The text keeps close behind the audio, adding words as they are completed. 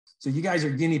So you guys are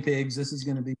guinea pigs. This is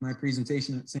going to be my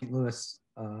presentation at St. Louis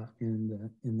in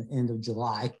the end of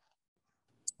July.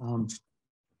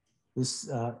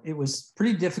 It was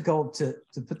pretty difficult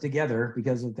to put together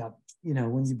because of that. You know,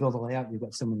 when you build a layout, you've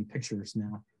got so many pictures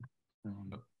now,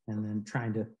 and then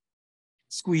trying to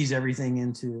squeeze everything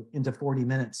into 40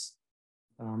 minutes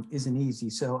isn't easy.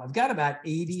 So I've got about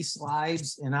 80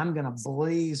 slides, and I'm going to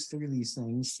blaze through these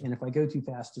things. And if I go too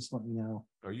fast, just let me know.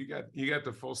 Oh, you got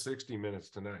the full 60 minutes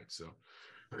tonight. So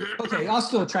okay, I'll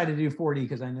still try to do 40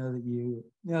 because I know that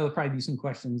there'll probably be some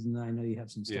questions, and then I know you have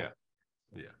some stuff.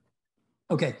 Yeah.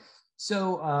 Okay,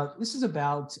 so this is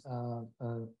about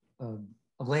a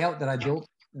layout that I built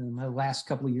in my last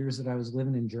couple of years that I was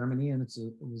living in Germany, and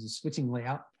it was a switching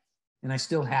layout, and I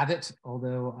still have it,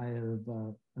 although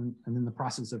I'm in the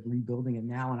process of rebuilding it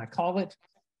now, and I call it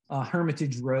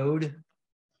Hermitage Road,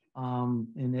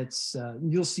 and it's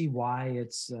you'll see why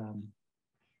it's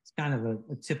kind of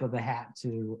a tip of the hat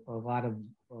to a lot of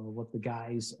what the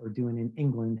guys are doing in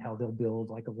England, how they'll build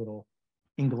like a little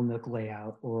Inglenook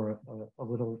layout or a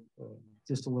little,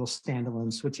 just a little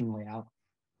standalone switching layout.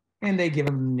 And they give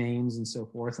them names and so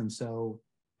forth. And so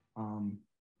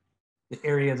the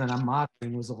area that I'm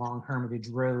modeling was along Hermitage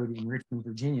Road in Richmond,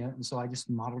 Virginia. And so I just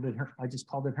modeled it, I just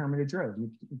called it Hermitage Road. And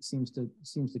it seems to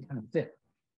kind of fit.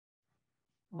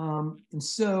 And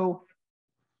so,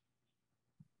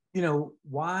 you know,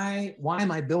 why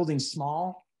am I building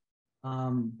small?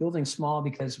 Building small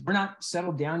because we're not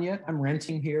settled down yet. I'm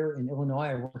renting here in Illinois.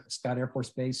 I work at Scott Air Force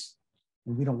Base,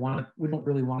 and we don't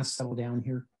really want to settle down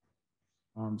here.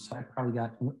 So I probably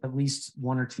got at least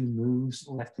 1 or 2 moves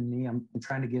left in me. I'm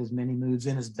trying to get as many moves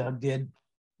in as Doug did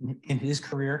in his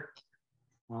career.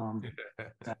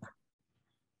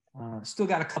 Still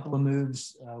got a couple of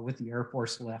moves with the Air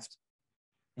Force left,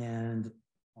 and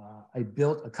I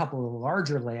built a couple of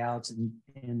larger layouts,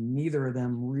 and neither of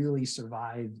them really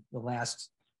survived the last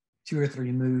 2 or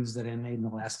 3 moves that I made in the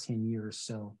last 10 years.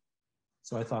 So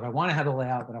I thought I want to have a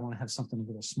layout, but I want to have something a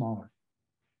little smaller.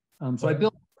 So I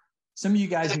built, some of you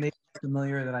guys may be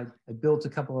familiar that I built a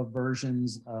couple of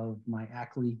versions of my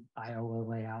Ackley, Iowa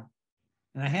layout.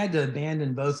 And I had to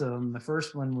abandon both of them. The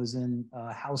first one was in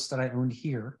a house that I owned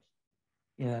here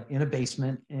in a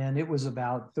basement, and it was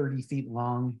about 30 feet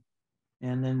long.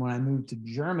 And then when I moved to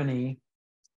Germany,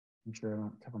 I'm sure I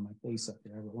don't cover my face up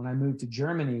there, but when I moved to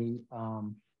Germany,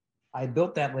 I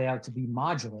built that layout to be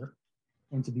modular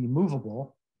and to be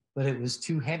movable, but it was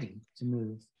too heavy to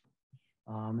move.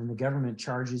 And the government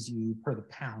charges you per the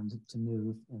pound to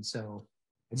move. And so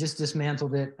I just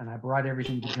dismantled it and I brought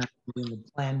everything to Germany. And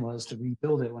the plan was to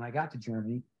rebuild it when I got to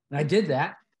Germany. And I did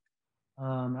that.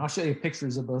 I'll show you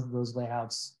pictures of both of those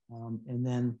layouts. And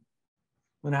then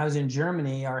when I was in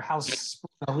Germany, our house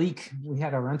sprung a leak. We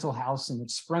had a rental house and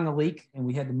it sprung a leak and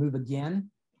we had to move again.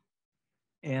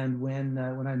 And when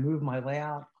I moved my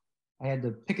layout, I had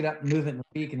to pick it up and move it in a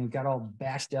week, and it got all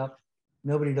bashed up.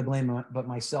 Nobody to blame but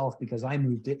myself because I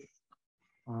moved it.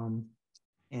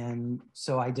 And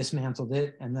so I dismantled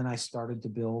it, and then I started to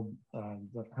build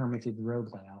the Hermitage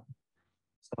Road layout.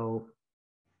 So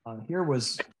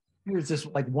here's just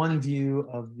like one view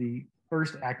of the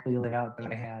first Ackley layout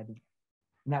that I had.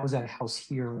 And that was at a house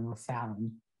here in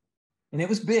O'Fallon. And it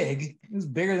was big. It was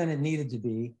bigger than it needed to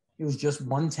be. It was just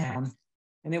one town.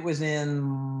 And it was in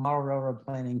Model Railroad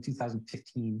Planning 2015.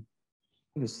 I think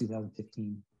it was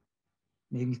 2015,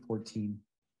 maybe 14.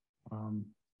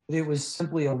 But it was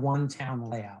simply a one-town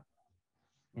layout.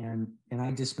 And I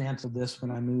dismantled this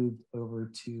when I moved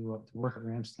over to work at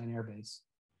Ramstein Air Base.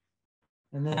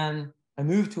 And then I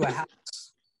moved to a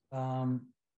house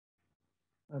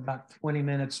about 20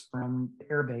 minutes from the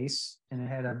air base, and it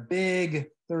had a big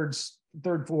third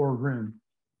floor room.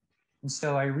 And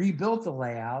so I rebuilt the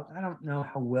layout. I don't know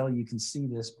how well you can see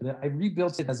this, but I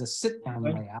rebuilt it as a sit-down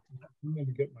layout. I'm going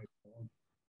to get my phone.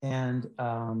 And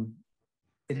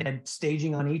it had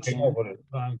staging on each end. But it's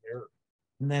on here.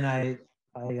 And then I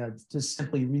just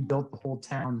simply rebuilt the whole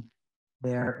town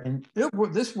there. And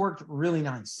this worked really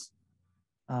nice.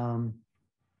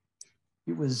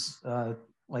 It was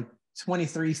like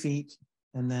 23 feet.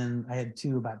 And then I had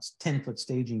 2 about 10-foot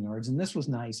staging yards. And this was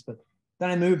nice. But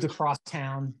then I moved across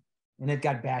town, and it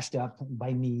got bashed up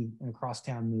by me in a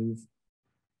crosstown move.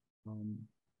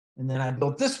 And then I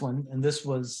built this one, and this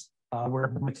was where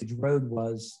Hermitage Road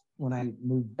was when I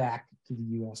moved back to the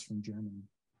US from Germany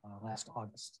last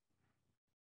August.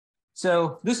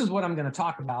 So this is what I'm going to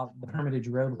talk about, the Hermitage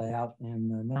Road layout,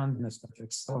 and now I'm going to start to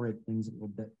accelerate things a little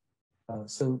bit.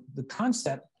 So the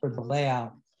concept for the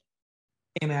layout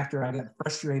came after I got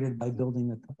frustrated by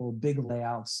building a couple of big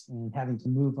layouts and having to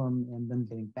move them and them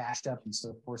getting bashed up and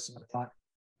so forth. So I thought,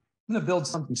 going to build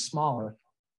something smaller,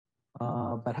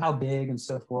 but how big and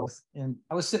so forth. And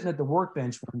I was sitting at the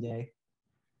workbench one day,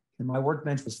 and my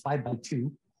workbench was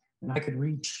 5x2, and I could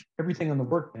reach everything on the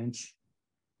workbench.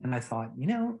 And I thought, you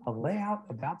know, a layout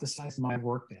about the size of my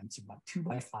workbench, about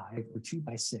 2x5 or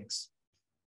 2x6,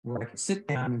 where I could sit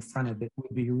down in front of it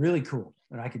would be really cool.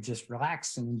 That I could just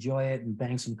relax and enjoy it and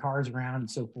bang some cars around and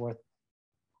so forth.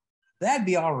 That'd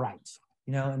be all right,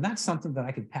 you know, and that's something that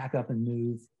I could pack up and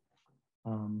move.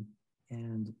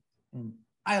 And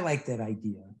I like that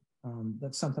idea.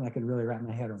 That's something I could really wrap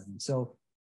my head around.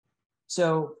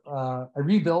 So I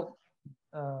rebuilt.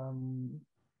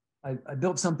 I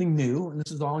built something new, and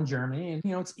this is all in Germany. And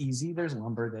you know, it's easy. There's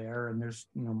lumber there, and there's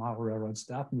model railroad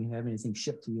stuff, and you can have anything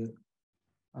shipped to you.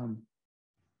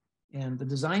 And the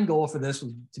design goal for this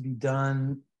was to be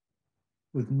done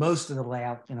with most of the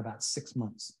layout in about 6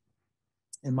 months.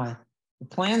 And the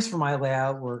plans for my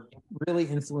layout were really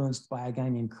influenced by a guy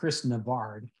named Chris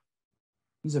Navard.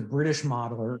 He's a British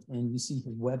modeler, and you see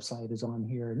his website is on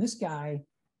here. And this guy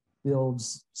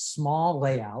builds small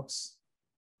layouts.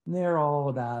 And they're all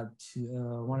about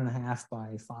 1.5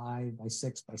 by 5 by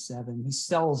 6 by 7. He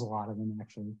sells a lot of them,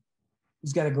 actually.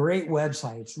 He's got a great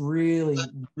website. It's really,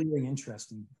 really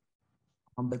interesting.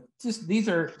 But just these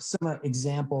are some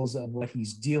examples of what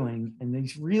he's doing, and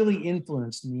these really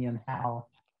influenced me on how,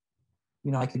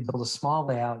 I could build a small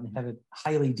layout and have it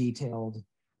highly detailed,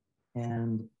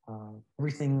 and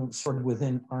everything sort of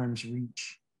within arm's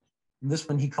reach. And this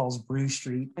one he calls Brew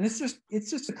Street, and it's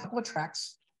just a couple of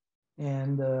tracks,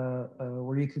 and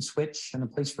where you can switch, and a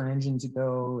place for an engine to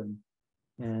go,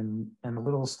 and a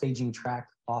little staging track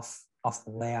off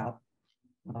the layout.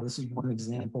 This is one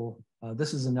example.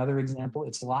 This is another example.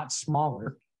 It's a lot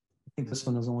smaller. I think this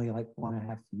one is only like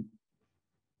 1.5 feet.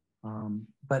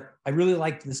 But I really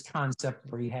liked this concept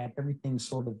where you had everything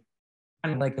sort of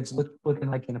kind of like it's looking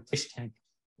like in a fish tank,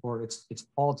 or it's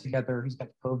all together. He's got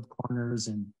coved corners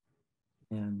and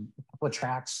a couple of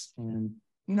tracks, and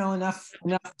enough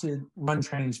to run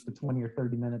trains for 20 or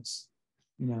 30 minutes,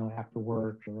 after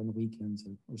work or on the weekends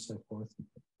or so forth.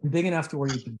 And big enough to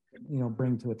where you can,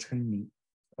 bring to a train meet,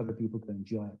 other people can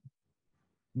enjoy it.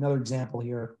 Another example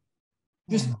here,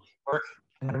 just work.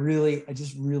 And I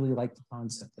just really like the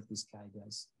concept that this guy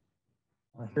does.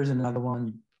 Here's another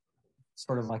one,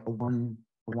 sort of like a one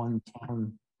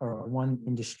town or a one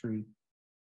industry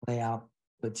layout,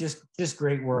 but just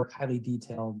great work, highly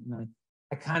detailed. And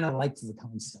I kind of liked the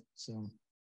concept.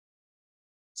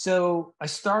 So I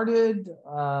started,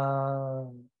 I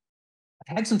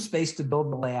had some space to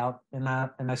build the layout, and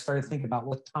I started thinking about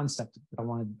what concept do I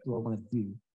want to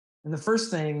do. And the first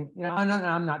thing,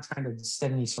 I'm not trying to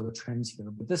set any sort of trends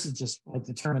here, but this is just like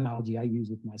the terminology I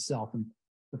use with myself. And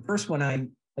the first one I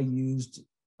used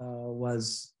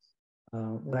was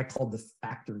what I called the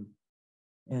factory.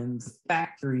 And the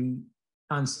factory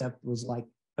concept was like,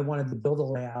 I wanted to build a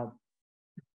layout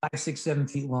 5, 6, 7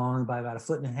 feet long by about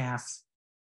 1.5 feet,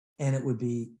 and it would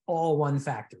be all one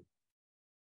factory.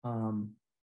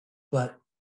 But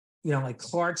like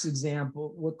Clark's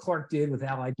example, what Clark did with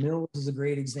Allied Mills is a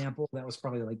great example. That was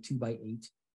probably like 2 by 8.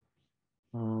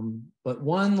 But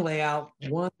one layout,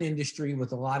 one industry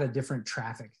with a lot of different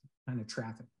traffic. And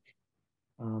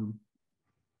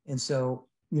so,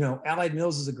 Allied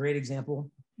Mills is a great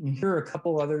example. And here are a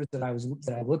couple others that I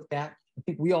looked at. I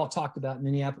think we all talked about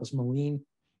Minneapolis Moline,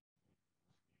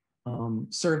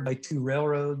 served by 2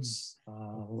 railroads, a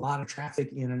lot of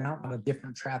traffic in and out, a lot of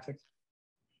different traffic.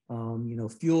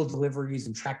 Fuel deliveries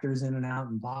and tractors in and out,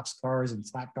 and box cars and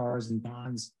flat cars and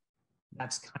bonds.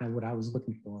 That's kind of what I was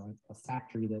looking for, a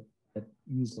factory that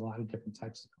used a lot of different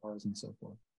types of cars and so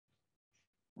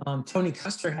forth. Tony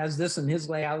Custer has this in his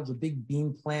layout of a big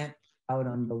beam plant out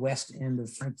on the west end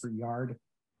of Frankfurt Yard.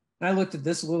 And I looked at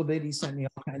this a little bit. He sent me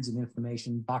all kinds of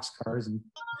information, box cars and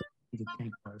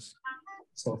tank cars,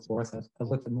 so forth. I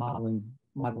looked at modeling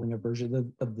a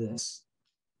version of this.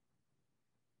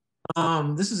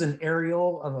 This is an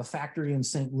aerial of a factory in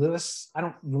St. Louis. I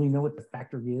don't really know what the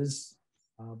factory is,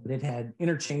 but it had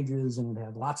interchanges and it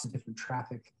had lots of different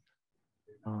traffic.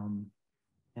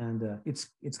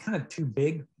 It's kind of too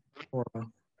big for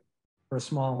a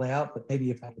small layout, but maybe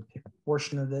if I could pick a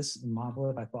portion of this and model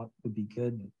it, I thought it would be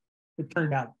good. It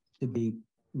turned out to be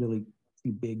really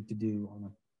too big to do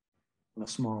on a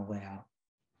small layout.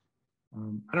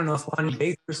 I don't know if Lonnie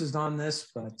Bathurst is on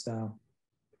this, but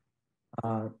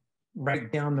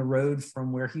right down the road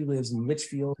from where he lives in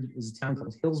Litchfield is a town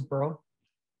called Hillsboro.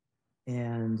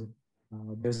 And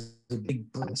there's a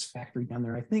big glass factory down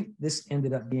there. I think this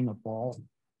ended up being a ball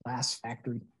glass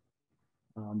factory.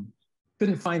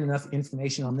 couldn't find enough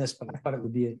information on this, but I thought it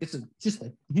would be, just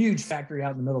a huge factory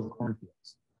out in the middle of the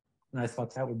cornfields. And I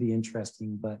thought that would be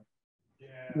interesting, but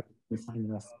couldn't find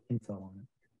enough info on it.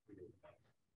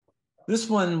 This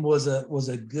one was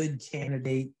a good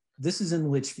candidate. This is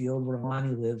in Litchfield, where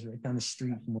Lonnie lives, right down the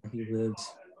street from where he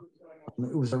lives.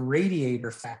 It was a radiator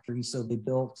factory, so they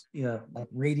built, like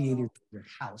radiators for your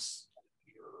house.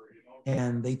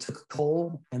 And they took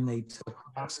coal, and they took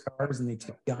boxcars, and they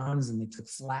took guns, and they took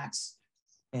flats,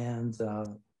 and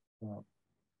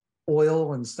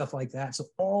oil and stuff like that. So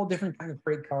all different kind of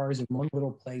freight cars in one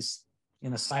little place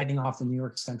in a siding off the New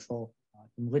York Central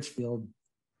in Litchfield.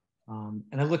 And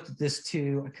I looked at this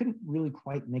too. I couldn't really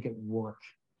quite make it work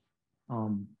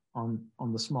on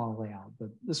the small layout, but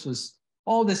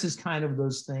all this is kind of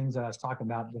those things that I was talking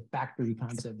about, the factory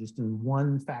concept, just doing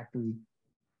one factory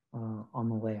on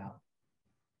the layout.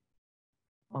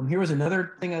 Here was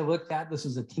another thing I looked at. This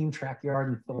is a team track yard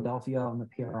in Philadelphia on the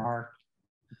PRR,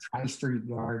 Tri-Street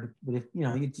yard. But if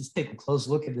you just take a close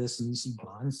look at this and you see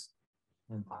bonds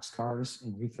and boxcars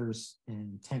and reefers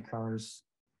and tank cars,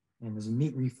 and there's a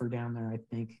meat reefer down there, I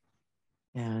think.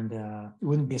 And it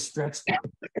wouldn't be a stretch to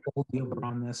hold the over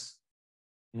on this.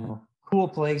 Cool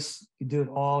place. You could do it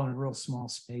all in a real small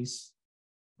space.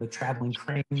 The traveling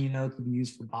crane, could be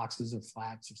used for boxes or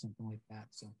flats or something like that.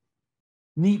 So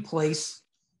neat place.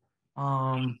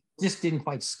 Just didn't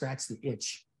quite scratch the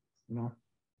itch, So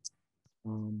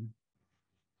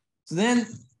then,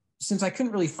 since I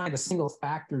couldn't really find a single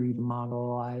factory to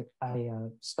model, I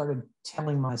started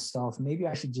telling myself maybe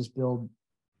I should just build,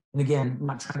 and again, I'm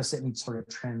not trying to set any sort of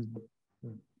trend,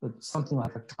 but something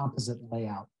like a composite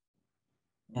layout.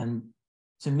 And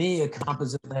to me, a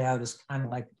composite layout is kind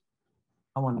of like,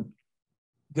 I want to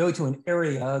go to an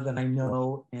area that I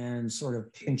know and sort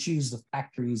of pick and choose the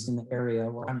factories in the area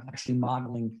where I'm actually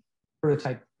modeling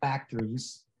prototype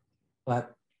factories,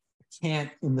 but can't,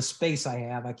 in the space I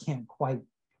have, I can't quite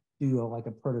do like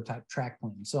a prototype track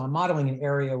plan. So I'm modeling an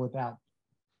area without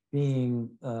being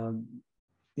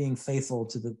faithful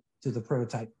to the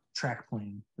prototype track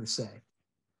plan per se.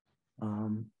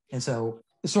 And so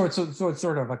it's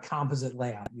sort of a composite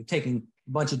layout. You're taking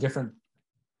a bunch of different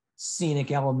scenic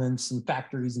elements and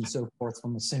factories and so forth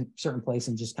from a certain place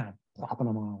and just kind of plopping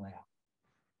them on a layout.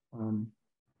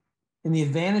 And the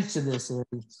advantage to this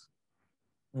is,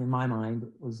 in my mind,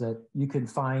 was that you could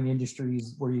find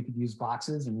industries where you could use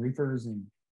boxes and reefers and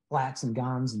flats and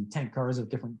guns and tank cars of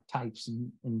different types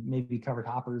and maybe covered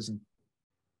hoppers. And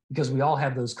because we all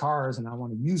have those cars and I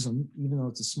want to use them, even though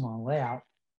it's a small layout,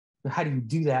 but how do you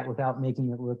do that without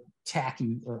making it look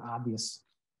tacky or obvious?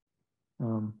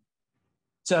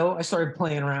 So I started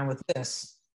playing around with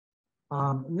this.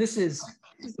 And this is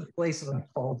the place that I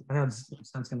called, I know it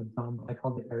sounds kind of dumb, but I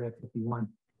called it Area 51.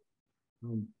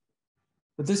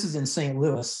 But this is in St.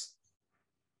 Louis.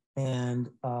 And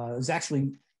it was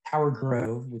actually Howard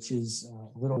Grove, which is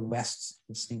a little west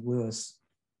of St. Louis.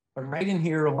 But right in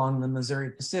here along the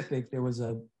Missouri Pacific, there was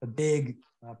a big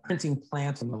printing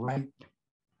plant on the right.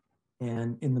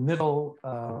 And in the middle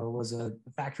was a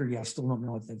factory. I still don't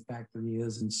know what that factory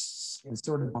is. And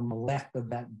sort of on the left of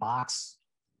that box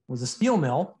was a steel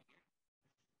mill.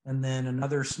 And then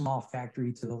another small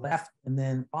factory to the left. And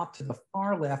then off to the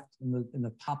far left in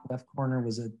the top left corner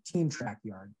was a team track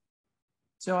yard.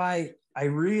 So I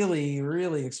really,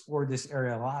 really explored this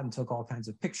area a lot and took all kinds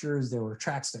of pictures. There were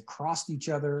tracks that crossed each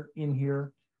other in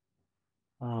here.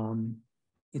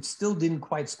 It still didn't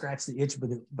quite scratch the itch,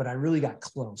 but I really got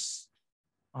close.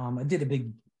 I did a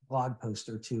big blog post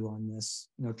or two on this,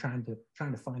 trying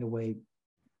to find a way to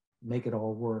make it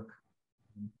all work.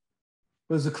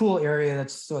 It was a cool area.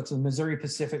 So it's the Missouri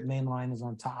Pacific main line is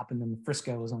on top, and then the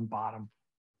Frisco is on bottom.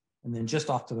 And then just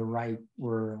off to the right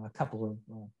were a couple of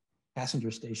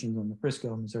passenger stations on the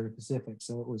Frisco Missouri Pacific.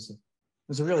 So it was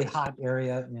a really hot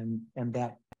area, and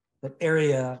that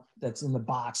area that's in the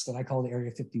box that I call the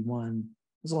Area 51.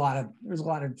 There's a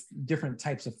lot of different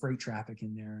types of freight traffic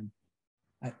in there, and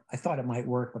I thought it might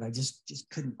work, but I just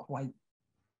couldn't quite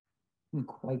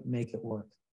make it work.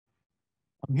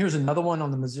 Here's another one on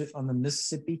the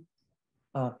Mississippi,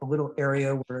 a little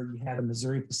area where you had a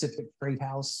Missouri Pacific freight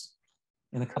house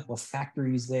and a couple of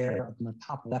factories there up in the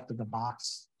top left of the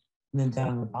box. And then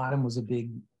down the bottom was a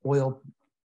big oil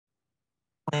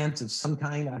plant of some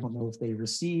kind. I don't know if they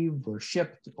received or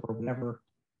shipped or whatever,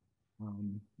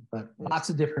 but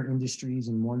lots of different industries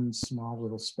in one small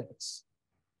little space.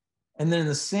 And then in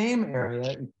the same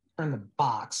area, you turn the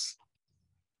box.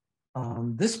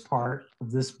 This part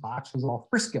of this box was all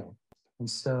Frisco. And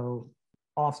so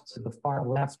off to the far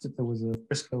left, there was a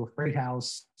Frisco freight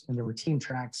house, and there were team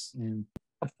tracks and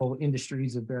couple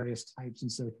industries of various types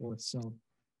and so forth. So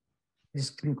I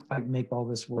just couldn't quite make all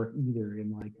this work either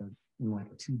in like a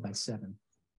 2x7.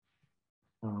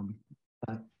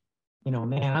 But you know,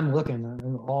 man, I'm looking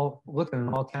in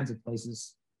all kinds of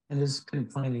places, and just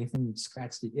couldn't find anything that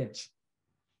scratched the itch.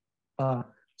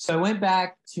 So I went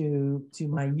back to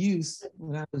my youth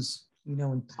when I was, you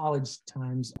know, in college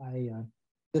times. I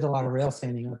did a lot of rail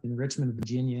fanning up in Richmond,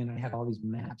 Virginia, and I had all these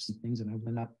maps and things, and I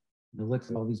went up and I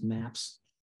looked at all these maps,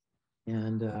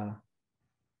 and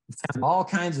found all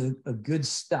kinds of good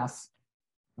stuff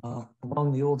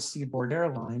along the old Seaboard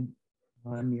Airline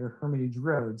near Hermitage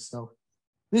Road. So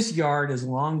this yard is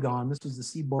long gone. This was the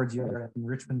Seaboard's yard up in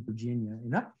Richmond, Virginia.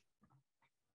 And up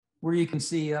where you can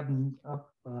see up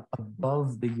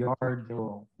above the yard, there were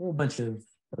a whole bunch of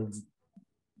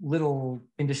little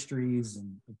industries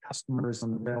and customers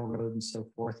on the railroad and so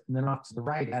forth. And then off to the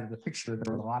right out of the picture,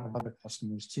 there were a lot of other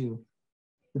customers too.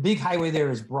 The big highway there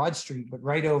is Broad Street, but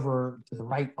right over to the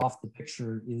right off the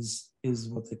picture is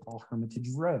what they call Hermitage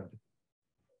Road.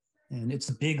 And it's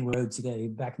a big road today.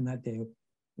 Back in that day,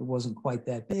 it wasn't quite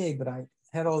that big, but I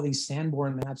had all these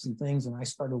Sanborn maps and things, and I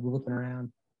started looking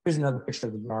around. Here's another picture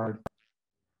of the yard.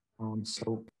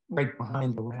 So right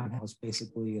behind the roundhouse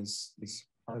basically is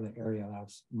part of the area that I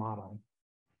was modeling.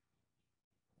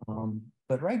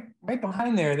 But right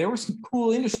behind there were some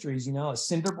cool industries, you know, a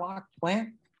cinder block plant,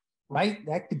 right?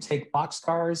 That could take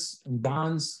boxcars and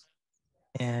guns.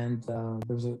 And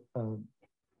there was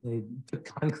they took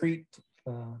concrete,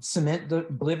 cement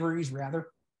deliveries rather.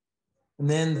 And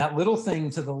then that little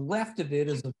thing to the left of it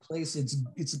is a place,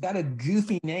 it's got a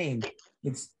goofy name.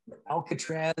 It's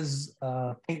Alcatraz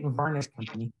Paint and Varnish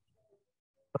Company.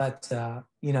 But,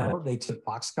 you know, they took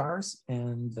boxcars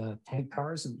and tank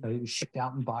cars, and they were shipped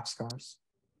out in boxcars.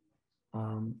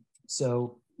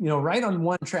 So, you know, right on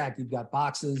one track, you've got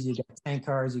boxes, you've got tank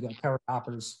cars, you've got cover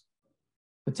hoppers,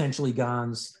 potentially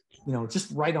guns, you know,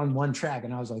 just right on one track.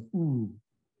 And I was like, ooh,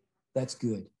 that's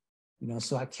good. You know,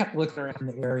 so I kept looking around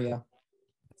the area,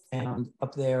 and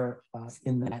up there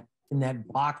in that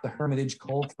block, the Hermitage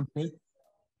Coal Company,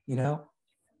 you know.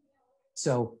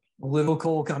 So a little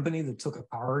coal company that took a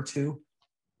car or two.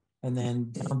 And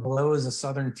then down below is a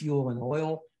Southern Fuel and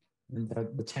Oil. And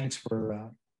the tanks were,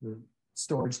 the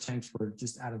storage tanks were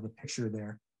just out of the picture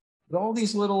there. But all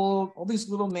these little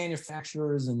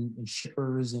manufacturers and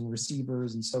shippers and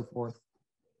receivers and so forth.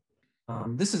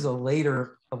 This is a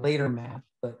later map,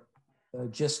 but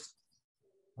just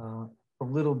a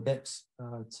little bit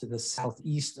to the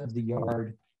southeast of the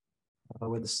yard,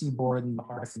 where the Seaboard and the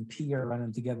RF&P are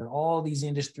running together. All these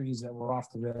industries that were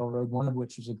off the railroad, one of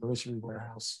which was a grocery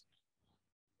warehouse.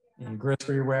 And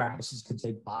grocery warehouses could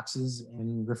take boxes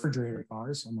and refrigerator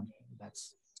cars. I'm like,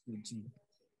 that's good too.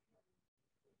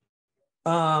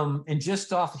 And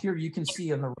just off here, you can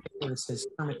see on the right where it says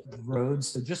Hermitage Road.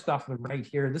 So just off the right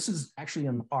here, this is actually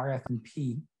on the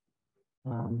RF&P.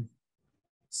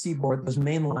 Seaboard, those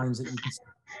main lines that you can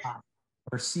see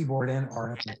are Seaboard and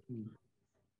RF&P.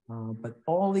 But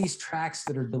all these tracks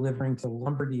that are delivering to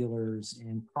lumber dealers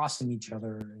and crossing each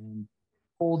other and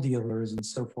coal dealers and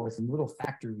so forth and little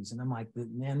factories. And I'm like,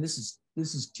 man, this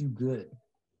is too good.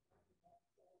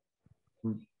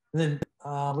 And then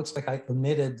looks like I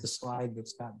omitted the slide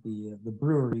that's got the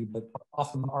brewery, but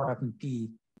off of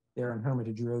RF&P there on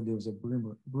Hermitage Road, there was a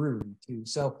brewery too.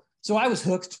 So I was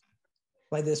hooked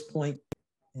by this point,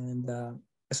 and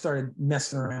I started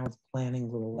messing around with planning a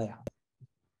little layout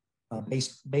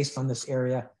based on this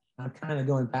area. I'm kind of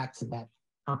going back to that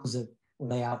composite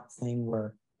layout thing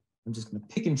where I'm just going to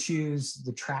pick and choose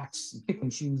the tracks and pick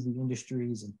and choose the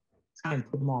industries and try and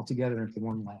put them all together into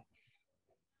one layout.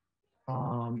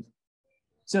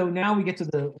 So now we get to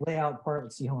the layout part.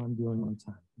 Let's see how I'm doing on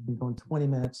time. I've been going 20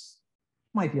 minutes.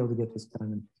 Might be able to get this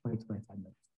done in 20, 25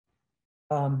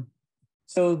 minutes.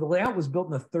 So the layout was built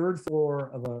on the third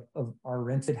floor of our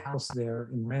rented house there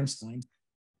in Ramstein.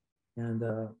 And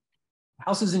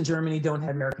houses in Germany don't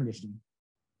have air conditioning.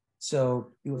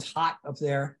 So it was hot up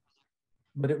there,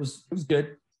 but it was good.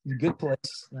 It was a good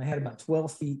place. And I had about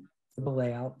 12 feet for the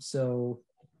layout. So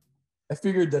I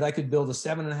figured that I could build a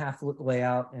 7.5 foot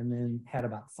layout and then had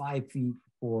about 5 feet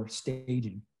for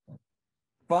staging.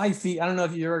 5 feet. I don't know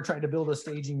if you ever tried to build a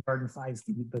staging yard in 5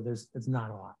 feet, but it's not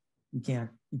a lot. You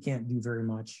can't do very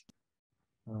much.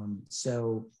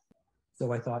 So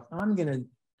I thought I'm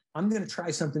gonna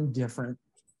try something different,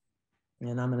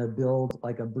 and I'm gonna build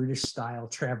like a British style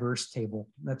traverse table.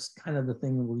 That's kind of the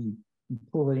thing where you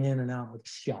pull it in and out with a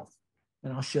shelf,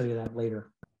 and I'll show you that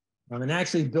later. And I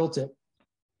actually built it,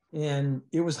 and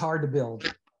it was hard to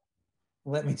build.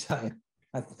 Let me tell you,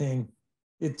 that thing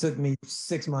it took me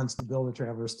 6 months to build a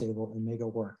traverse table and make it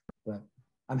work. But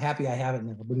I'm happy I have it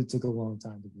now, but it took a long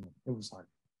time to do it. It was hard.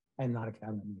 I'm not a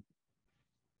cabinet maker.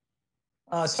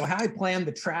 So how I planned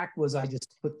the track was I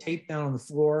just put tape down on the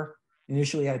floor.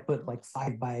 Initially, I put like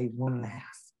 5 by 1.5.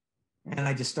 And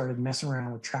I just started messing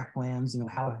around with track plans,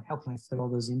 how can I fit all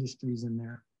those industries in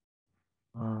there?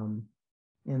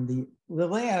 And the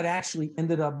layout actually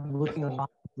ended up looking a lot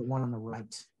like the one on the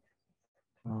right,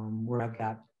 where I've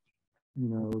got,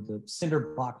 the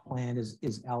cinder block plan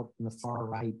is out in the far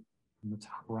right, in the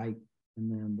top right,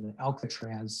 and then the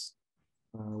Alcatraz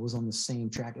was on the same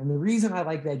track. And the reason I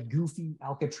like that goofy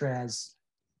Alcatraz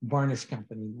varnish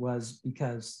company was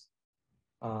because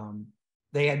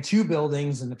they had 2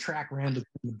 buildings and the track ran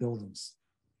between the buildings.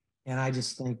 And I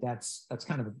just think that's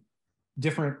kind of a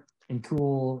different and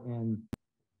cool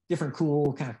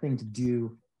kind of thing to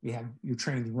do. You have your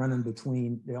trains running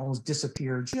between, they almost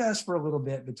disappear just for a little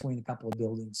bit between a couple of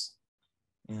buildings.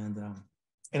 And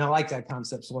I like that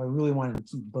concept. So I really wanted to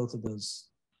keep both of those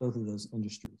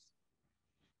industries.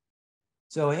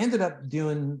 So I ended up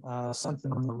doing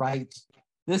something on the right.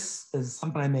 This is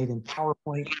something I made in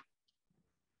PowerPoint.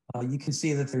 You can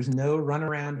see that there's no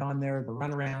runaround on there. The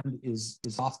runaround is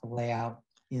off the layout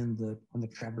on the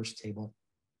traverse table.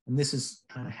 And this is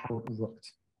kind of how it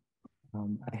looked.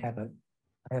 I have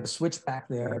a switch back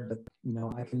there, but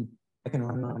I can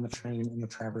run on the train in the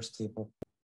traverse table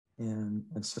and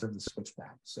serve the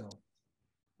switchback. So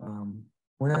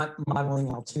we're not modeling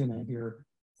Altoona here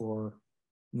for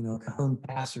Cajon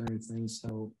Pass or anything.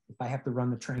 So if I have to run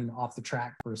the train off the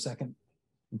track for a second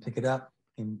and pick it up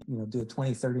and do a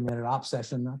 20-30 minute op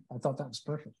session, I thought that was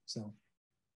perfect. So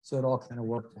it all kind of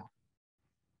worked out.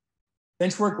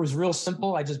 Bench work was real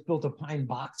simple. I just built a pine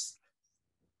box.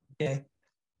 Okay.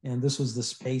 And this was the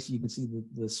space. You can see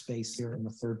the space here on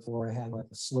the 3rd floor. I had like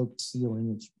a sloped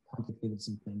ceiling, which complicated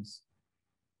some things.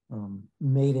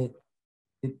 Made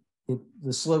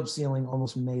the slope ceiling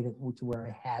almost made it to where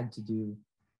I had to do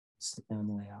sit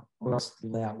down layout, or else the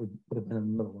layout would have been in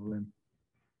the middle of the room.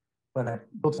 But I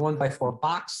built a 1x4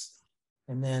 box,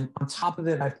 and then on top of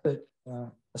it, I put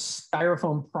a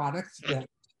styrofoam product that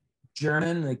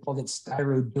German, they called it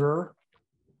Styrodur,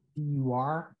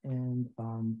 D-U-R, and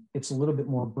it's a little bit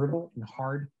more brittle and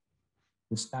hard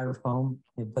than styrofoam.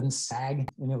 It doesn't sag,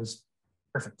 and it was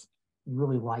perfect,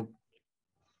 really light.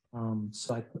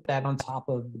 So I put that on top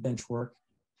of the bench work.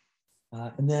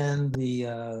 And then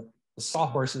the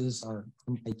sawhorses are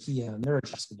from IKEA, and they're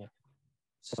adjustable.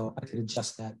 So I could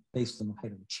adjust that based on the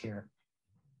height of the chair.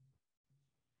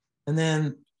 And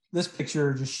then this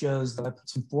picture just shows that I put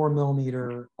some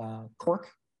 4mm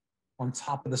cork on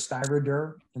top of the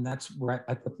Styrodur, and that's where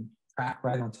I put the track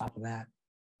right on top of that.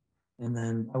 And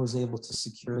then I was able to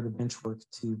secure the bench work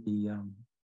to the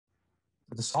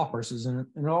sawhorses, and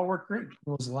it all worked great. It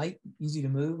was light, easy to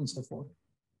move, and so forth.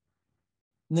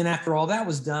 And then after all that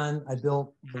was done, I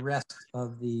built the rest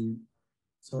of the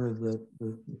sort of the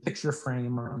picture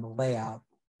frame around the layout,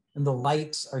 and the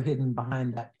lights are hidden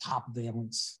behind that top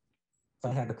valance. So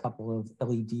I had a couple of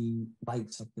LED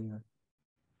lights up there.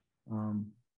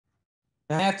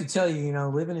 And I have to tell you,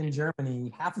 living in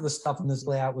Germany, half of the stuff in this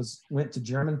layout went to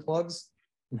German plugs,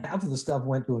 and half of the stuff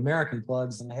went to American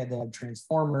plugs, and I had to have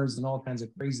transformers and all kinds of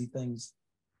crazy things.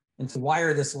 And to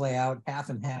wire this layout half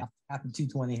and half to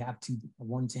 220, half to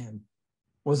 110,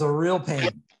 was a real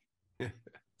pain.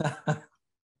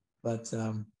 But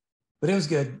it was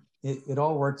good. It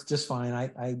all worked just fine.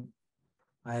 I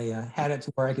had it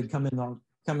to where I could come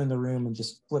in the room and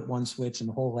just flip one switch, and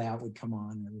the whole layout would come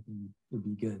on, and everything would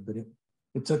be good. But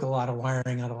it took a lot of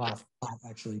wiring out, a lot of thought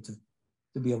actually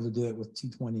to be able to do it with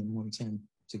 220 and 110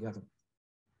 together.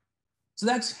 So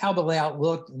that's how the layout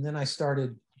looked. And then I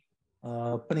started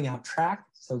putting out track.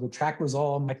 So the track was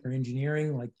all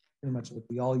microengineering, like pretty much what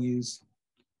we all use.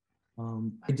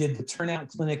 I did the turnout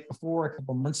clinic before a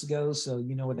couple months ago. So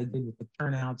you know what I did with the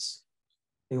turnouts.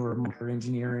 They were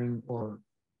microengineering, or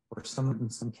in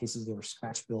some cases they were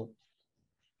scratch built.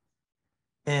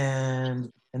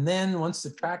 And then once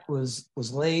the track was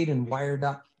laid and wired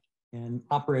up and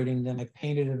operating, then I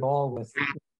painted it all with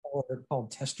what they're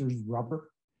called Testors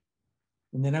rubber.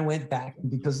 And then I went back,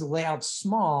 and because the layout's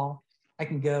small, I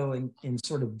can go and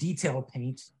sort of detail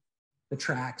paint the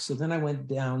track. So then I went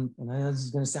down, and I know this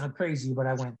is going to sound crazy, but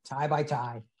I went tie by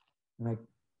tie, and I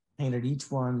painted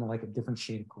each one like a different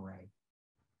shade of gray.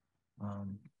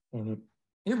 And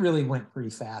it really went pretty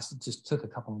fast. It just took a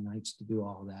couple of nights to do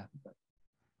all of that. But,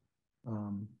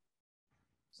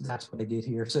 so that's what I did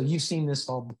here. So you've seen this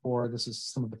all before. This is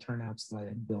some of the turnouts that I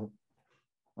had built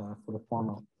for the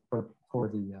formal for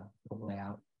the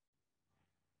layout.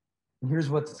 And here's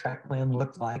what the track plan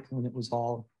looked like when it was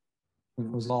all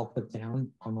put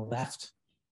down on the left.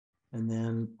 And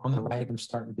then on the right, I'm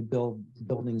starting to build the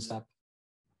buildings up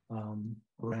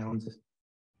around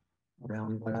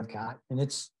what I've got. And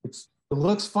it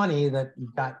looks funny that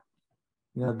you've got,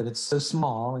 you know, that it's so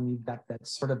small and you've got that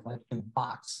sort of like in a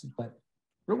box, but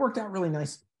it worked out really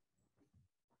nice.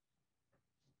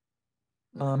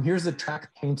 Here's the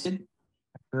track painted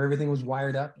after everything was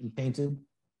wired up and painted.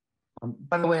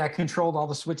 By the way, I controlled all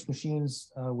the switch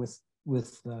machines with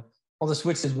all the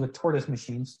switches with Tortoise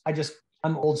machines.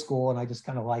 I'm old school and I just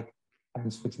kind of like having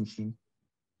a switch machine.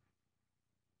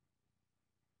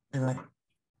 And I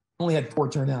only had 4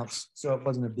 turnouts, so it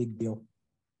wasn't a big deal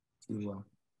to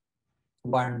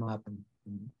wire them up and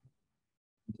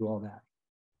do all that.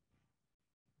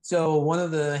 So one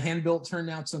of the hand-built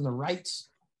turnouts on the right,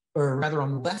 or rather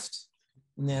on the left,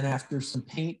 and then after some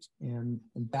paint and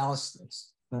ballast,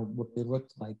 that's what they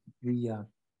looked like. The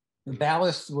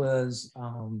ballast was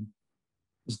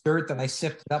dirt that I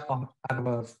sifted up out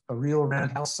of a real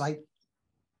roundhouse site.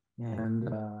 And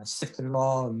I sifted it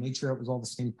all and made sure it was all the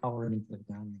same color and put it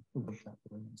down.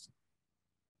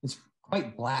 It's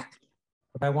quite black,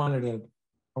 but I wanted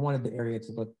the area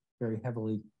to look very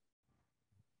heavily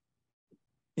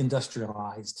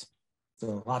industrialized.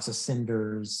 So lots of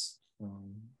cinders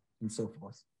and so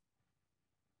forth.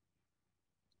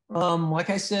 Like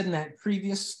I said in that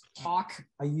previous talk,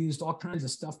 I used all kinds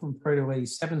of stuff from Proto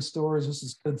 7 stores. This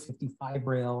is Code 55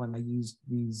 rail, and I used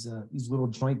these little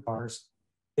joint bars.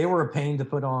 They were a pain to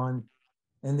put on,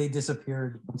 and they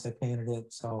disappeared once I painted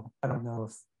it. So I don't know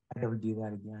if I'd ever do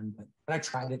that again, but I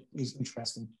tried it. It was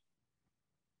interesting.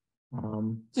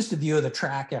 Just a view of the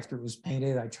track after it was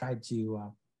painted. I tried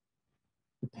to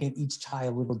paint each tie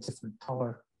a little different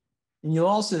color. And you'll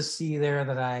also see there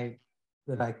that I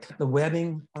cut the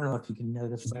webbing. I don't know if you can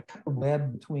notice, but I cut the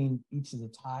web between each of the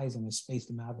ties and I spaced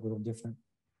them out a little different.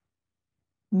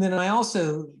 And then I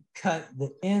also cut the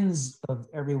ends of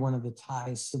every one of the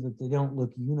ties so that they don't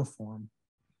look uniform.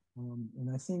 And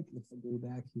I think if I go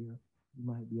back here, you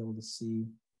might be able to see.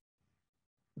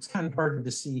 It's kind of hard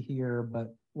to see here,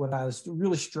 but what I was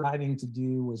really striving to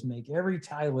do was make every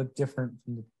tie look different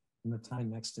from the tie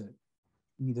next to it,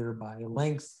 either by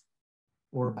length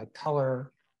or by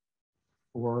color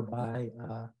or by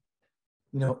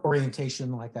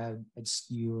orientation, like I'd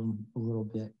skew them a little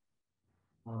bit.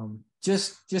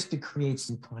 Just to create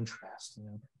some contrast,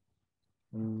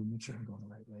 make sure I'm going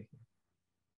the right way here.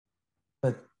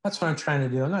 But that's what I'm trying to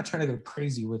do. I'm not trying to go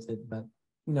crazy with it, but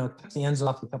cut the ends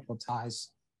off a couple of ties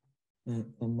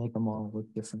and make them all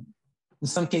look different. In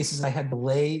some cases, I had to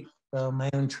lay my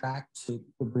own track to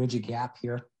bridge a gap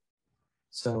here.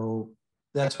 So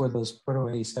that's where those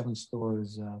Proto 7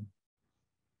 stores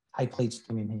high plates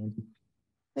come in handy.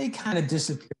 They kind of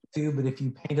disappear too, but if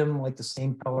you paint them like the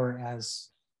same color as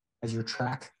your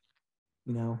track,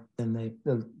 then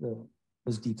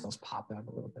those details pop out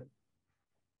a little bit.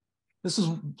 This is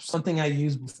something I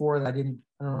used before that I don't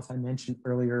know if I mentioned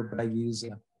earlier, but I use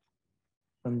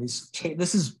from these.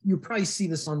 You probably see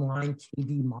this online,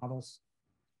 KV models,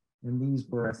 and these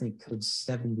were, I think, Code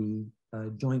 70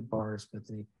 joint bars, but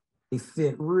they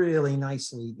fit really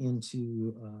nicely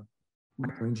into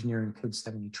microengineering Code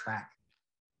 70 track.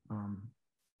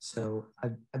 So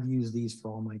I've used these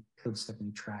for all my Code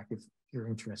 70 track. If you're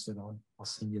interested, I'll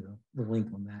send you the link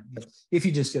on that. But if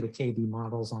you just go to KV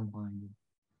models online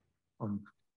on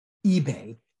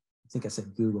eBay, I think I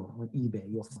said Google, on eBay,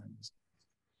 you'll find this.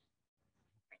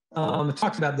 I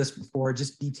talked about this before,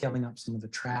 just detailing up some of the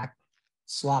track,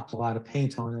 slopped a lot of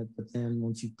paint on it, but then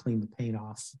once you clean the paint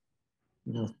off,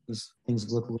 these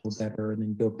things look a little better, and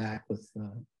then go back with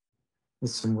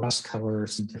some rust color,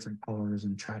 some different colors,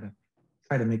 and try to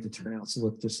make the turnouts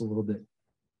look just a little bit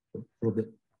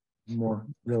more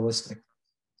realistic.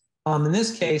 In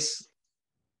this case,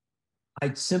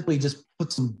 I simply just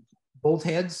put some bolt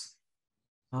heads,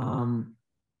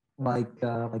 like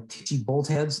titchy bolt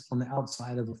heads on the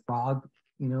outside of the frog.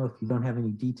 If you don't have any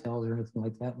details or anything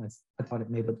like that, and I thought it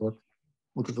made it look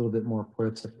a little bit more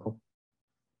prototypical.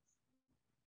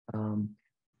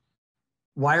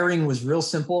 Wiring was real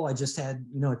simple. I just had,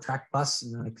 a track bus,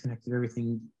 and then I connected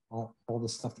everything, all the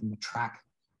stuff from the track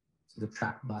to the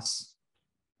track bus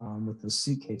with those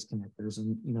suitcase connectors.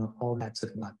 And, all that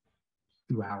took about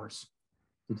 2 hours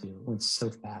to do. It went so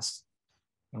fast.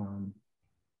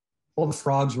 All the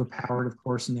frogs were powered, of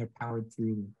course, and they're powered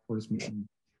through the Tortoise machine.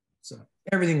 So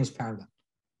everything was powered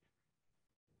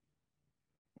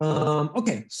up.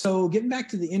 Okay, so getting back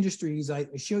to the industries, I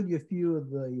showed you a few of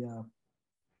the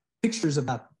pictures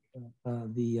about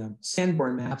the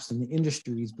Sanborn maps and the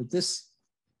industries, but this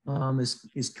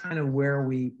is kind of where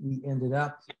we ended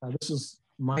up. This was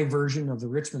my version of the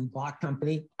Richmond Block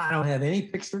Company. I don't have any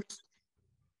pictures,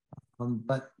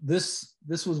 but this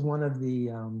was one of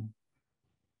the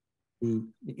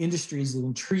industries that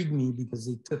intrigued me because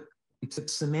they took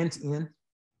cement in,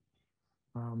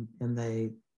 and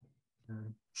they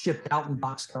shipped out in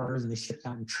boxcars, and they shipped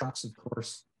out in trucks, of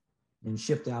course, and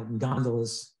shipped out in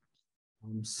gondolas.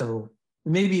 So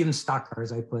maybe even stock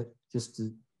cars I put just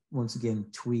to once again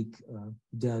tweak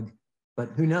Doug, but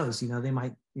who knows? You know, they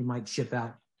might ship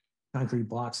out concrete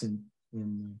blocks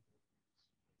in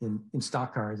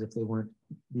stock cars if they weren't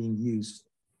being used.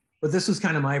 But this was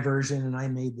kind of my version, and I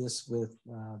made this with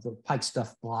the Pike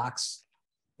Stuff blocks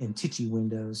and Tichy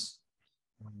windows.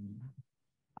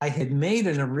 I had made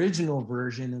an original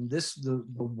version, and this the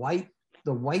white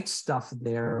stuff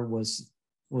there was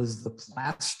the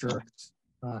plaster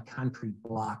concrete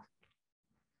block,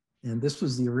 and this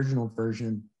was the original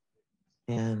version.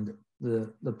 And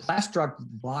the plaster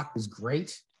block was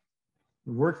great.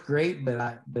 It worked great,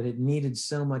 but it needed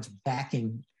so much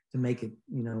backing to make it,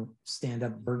 you know, stand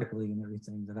up vertically and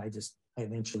everything that I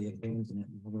eventually abandoned it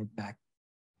and went back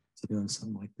to doing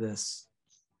something like this.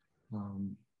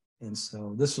 And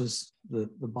so this was the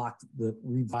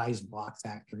revised block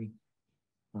factory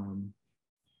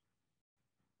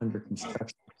under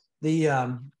construction.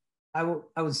 I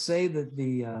would say that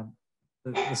the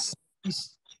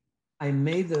I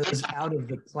made those out of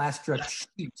the Plastruct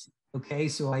sheet. Okay,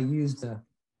 so I used a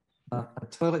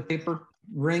toilet paper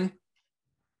ring,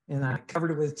 and I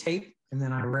covered it with tape, and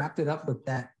then I wrapped it up with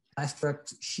that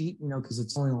Plastruct sheet, you know, because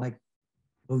it's only like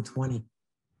 0.20,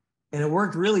 and it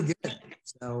worked really good.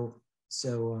 So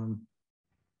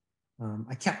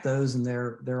I kept those, and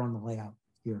they're on the layout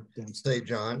here downstairs. Say,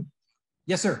 John.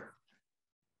 Yes, sir.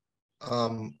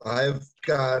 I've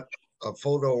got a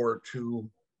photo or two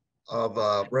of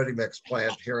a ready mix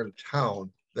plant here in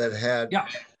town that had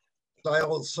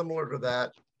styles similar to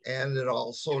that, and it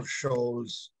also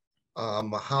shows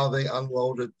how they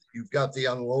unloaded. You've got the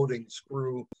unloading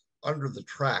screw under the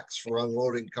tracks for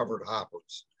unloading covered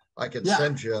hoppers. I can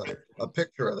send you a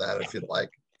picture of that if you'd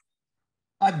like.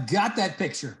 I've got that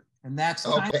picture, and that's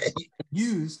kind of what I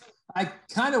used.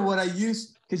 What I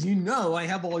used, because you know I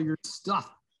have all your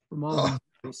stuff from all these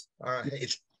years. All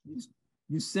right.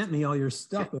 You sent me all your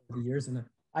stuff over the years, and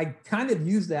I kind of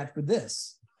used that for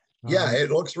this. Yeah, it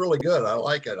looks really good. I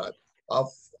like it.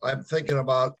 I'm thinking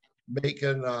about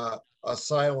making a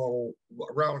silo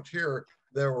around here.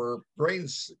 There were grain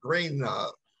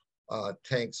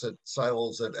tanks at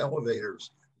silos at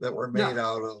elevators that were made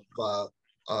out of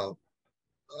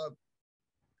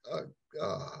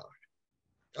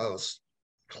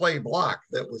clay block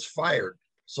that was fired,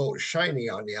 so it was shiny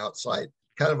on the outside,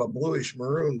 kind of a bluish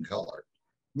maroon color.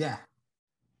 Yeah,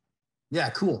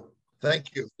 cool.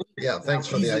 Thank you. Yeah, thanks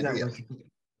for the idea.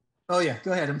 Oh yeah,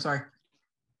 go ahead. I'm sorry.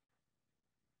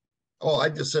 Oh, I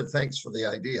just said thanks for the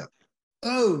idea.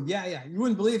 Oh yeah. You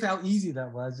wouldn't believe how easy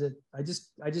that was. I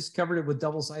just covered it with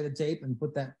double-sided tape and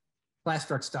put that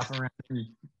Plastruct stuff around, and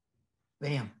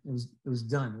bam, it was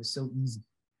done. It was so easy.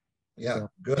 Yeah, so,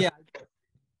 good. Yeah,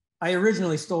 I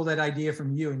originally stole that idea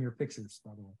from you and your pictures,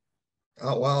 by the way.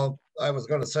 Oh well, I was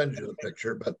going to send you the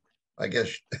picture, but I guess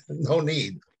no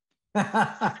need.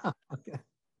 Okay.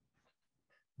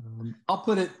 I'll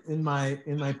put it in my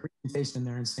presentation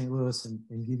there in St. Louis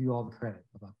and give you all the credit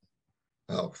about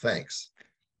that. Oh, thanks.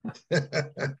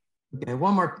 Okay,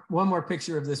 one more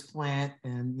picture of this plant,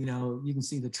 and you know you can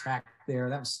see the track there.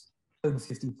 That was code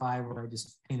 55, where I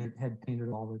just had painted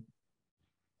all the,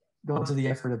 going to the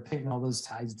effort of painting all those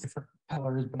ties different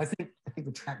colors. But I think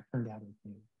the track turned out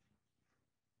okay.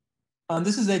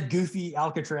 This is that goofy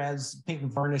Alcatraz paint and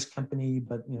varnish company,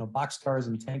 but you know, box cars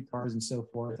and tank cars and so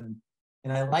forth.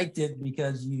 And I liked it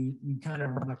because you kind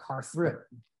of run a car through it.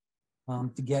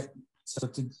 To get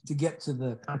to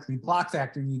the concrete block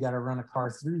factory, you got to run a car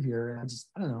through here. And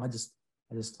I don't know, I just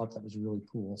thought that was really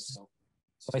cool. So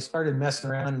I started messing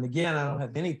around, and again, I don't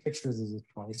have any pictures of this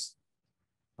place.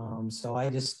 So I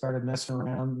just started messing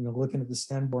around, you know, looking at the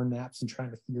Stenborn maps and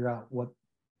trying to figure out what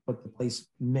the place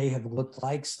may have looked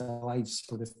like. So I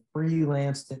sort of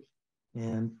freelanced it,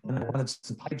 and I wanted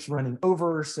some pipes running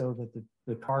over so that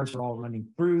the cars are all running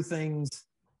through things,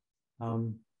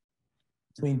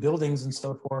 between buildings and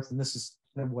so forth. And this is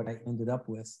kind of what I ended up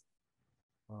with.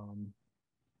 I don't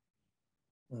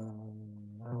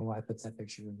know why I put that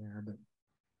picture in there,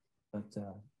 but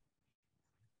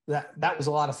that was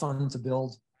a lot of fun to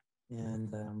build.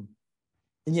 And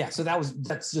yeah, so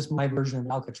that's just my version of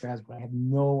Alcatraz, but I have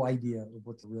no idea of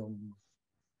what the real name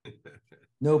was.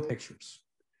 No pictures.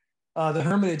 The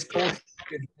Hermitage Coal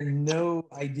had no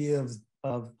idea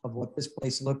of what this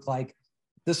place looked like.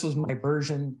 This was my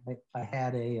version. I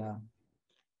had a,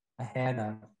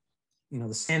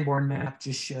 the Sanborn map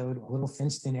just showed a little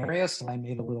fenced in area. So I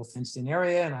made a little fenced in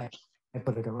area and I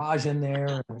put a garage in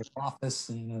there, an office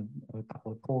and a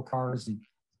couple of coal cars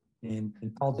and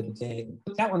called it a day.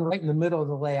 Put that one right in the middle of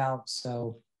the layout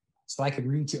so I could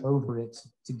reach over it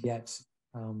to get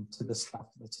to the stuff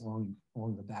that's along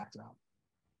the backdrop.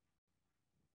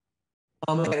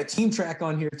 I got a team track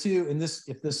on here too, and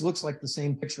if this looks like the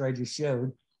same picture I just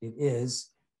showed, it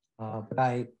is. But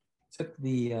I took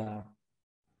the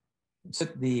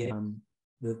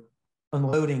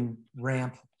unloading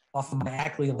ramp off of my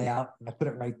Ackley layout, and I put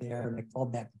it right there, and I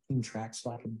called that the team track so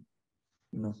I could,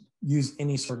 use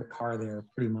any sort of car there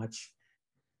pretty much.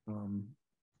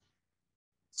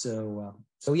 So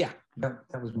yeah, that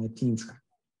was my team track.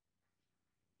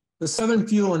 The Southern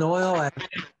Fuel and Oil, I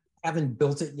haven't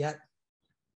built it yet.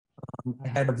 I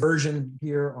had a version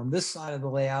here on this side of the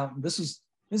layout. And this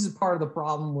is part of the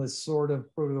problem with sort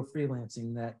of proto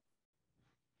freelancing, that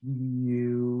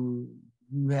you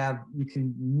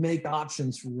can make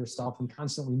options for yourself and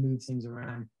constantly move things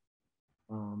around.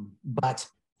 But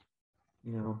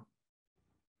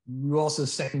you also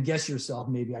second guess yourself.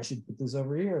 Maybe I should put this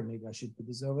over here. Maybe I should put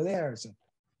this over there. So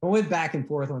I went back and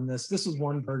forth on this. This was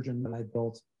one version that I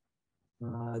built.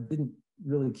 Didn't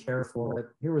really care for it.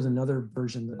 Here was another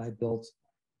version that I built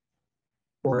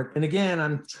for it. And again,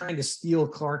 I'm trying to steal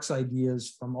Clark's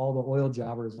ideas from all the oil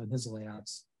jobbers on his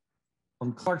layouts.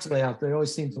 On Clark's layout, they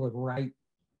always seem to look right.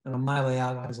 And on my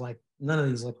layout, I was like, none of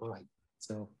these look right.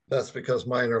 So that's because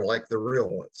mine are like the real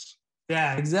ones.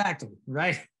 Yeah, exactly.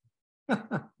 Right.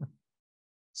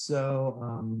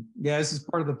 So yeah, this is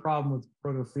part of the problem with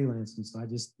proto freelancing. So I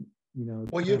just,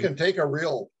 well, you can take a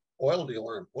real oil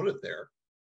dealer and put it there.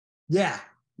 Yeah,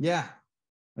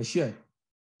 I should.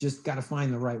 Just got to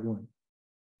find the right one.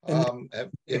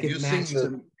 Have you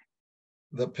seen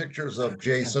the pictures of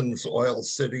Jason's Oil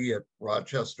City at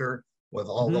Rochester with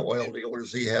all the oil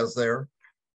dealers he has there?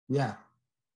 Yeah.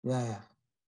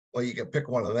 Well, you can pick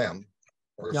one of them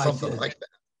or something like that.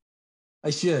 I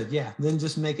should, yeah. Then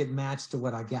just make it match to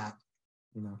what I got,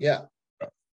 Yeah.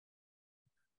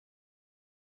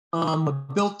 I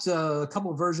built a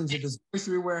couple of versions of this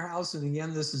grocery warehouse, and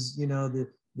again, this is the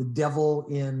devil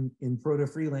in proto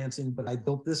freelancing. But I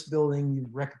built this building. You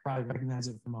probably recognize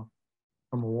it from a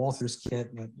Walther's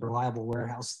kit, a reliable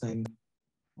warehouse thing.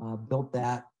 Built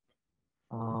that,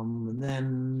 and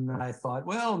then I thought,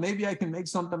 well, maybe I can make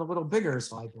something a little bigger.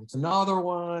 So I built another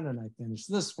one, and I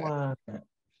finished this one,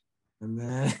 and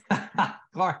then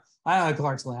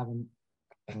Clark's laughing.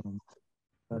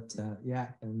 But yeah,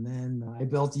 and then I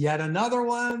built yet another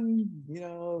one,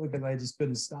 because I just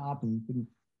couldn't stop and couldn't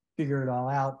figure it all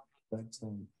out. But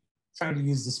trying to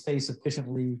use the space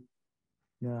efficiently,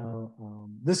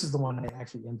 this is the one I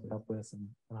actually ended up with, and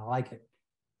I like it.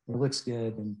 It looks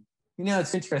good, and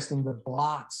it's interesting. The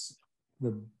blocks,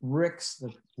 the bricks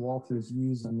that Walther's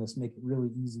use on this make it really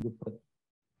easy to put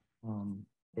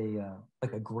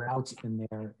like a grout in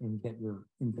there and get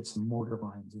some mortar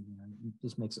lines in there. It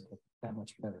just makes it look that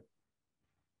much better.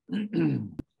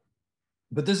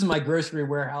 But this is my grocery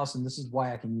warehouse, and this is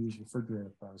why I can use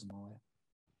refrigerator cars and all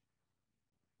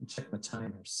that. Check my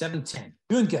timer, 7:10.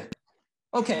 Doing good.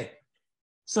 Okay.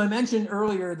 So I mentioned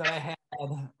earlier that I had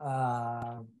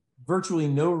virtually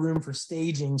no room for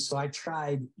staging, so I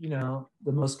tried, the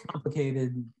most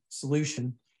complicated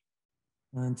solution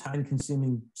and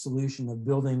time-consuming solution of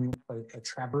building a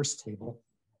traverse table.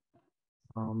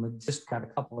 I just got a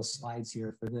couple of slides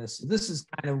here for this. So this is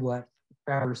kind of what the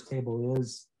traverse table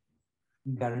is.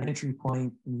 You've got an entry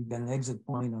point and you've got an exit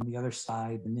point on the other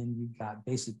side, and then you've got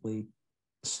basically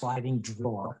a sliding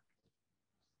drawer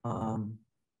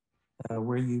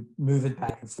where you move it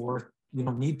back and forth. You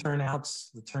don't need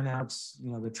turnouts. The turnouts,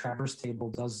 the traverse table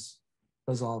does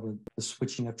all the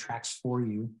switching of tracks for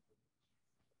you.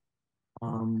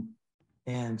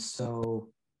 And so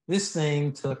this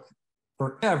thing took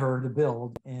forever to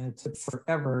build, and it took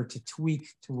forever to tweak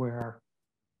to where,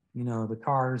 the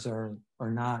cars are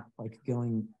not like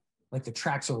the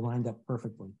tracks are lined up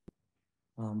perfectly.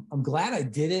 I'm glad I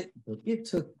did it, but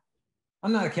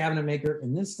I'm not a cabinet maker,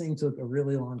 and this thing took a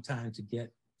really long time to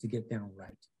get down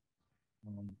right.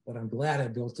 But I'm glad I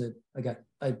built it.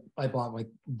 I bought like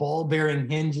ball bearing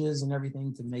hinges and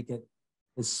everything to make it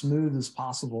as smooth as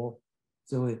possible.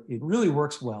 So it really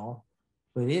works well,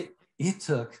 but it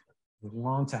took a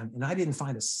long time, and I didn't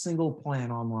find a single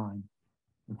plan online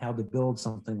on how to build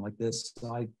something like this.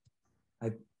 So I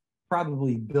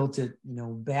probably built it, you know,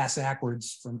 bass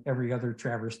backwards from every other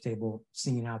traverse table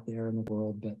seen out there in the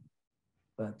world,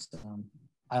 but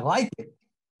I like it,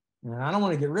 and I don't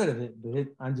want to get rid of it. But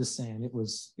I'm just saying it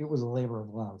was a labor of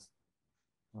love.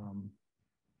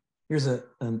 Here's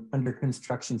an under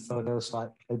construction photo.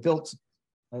 So I built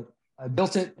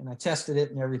it and I tested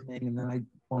it and everything, and then I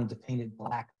wanted to paint it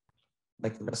black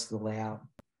like the rest of the layout.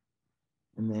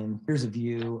 And then here's a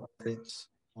view of it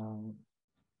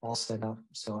all set up.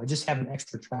 So I just have an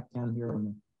extra track down here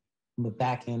on the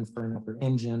back end for another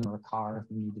engine or a car if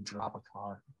we need to drop a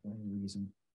car for any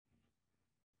reason.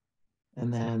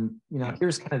 And then, you know,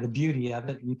 here's kind of the beauty of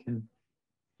it. You can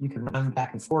run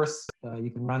back and forth.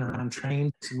 You can run around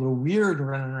trains. It's a little weird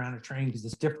running around a train because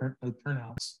it's different, the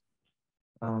turnouts.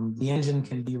 The engine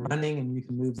can be running and you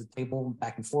can move the table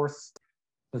back and forth.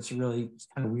 So it's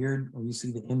kind of weird when you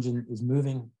see the engine is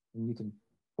moving and you can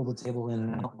pull the table in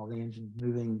and out while the engine is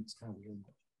moving. It's kind of weird.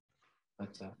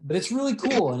 But it's really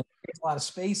cool and it takes a lot of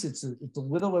space. It's a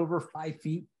little over 5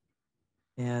 feet,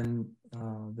 and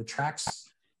the tracks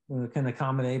can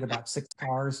accommodate about 6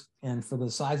 cars. And for the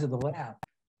size of the layout,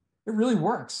 it really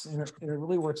works, and it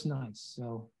really works nice.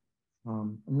 So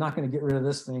I'm not going to get rid of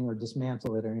this thing or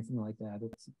dismantle it or anything like that.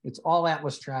 It's all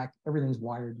Atlas track. Everything's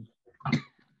wired.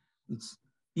 It's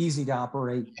easy to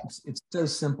operate. It's so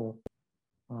simple.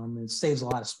 It saves a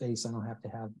lot of space. I don't have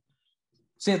to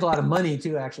saved a lot of money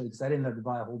too, actually, because I didn't have to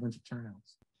buy a whole bunch of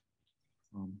turnouts.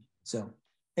 So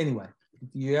anyway, if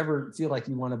you ever feel like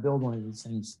you want to build one of these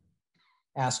things,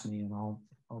 ask me and I'll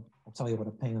tell you what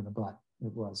a pain in the butt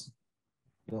it was.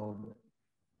 Build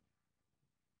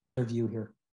their view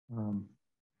here.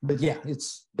 But yeah,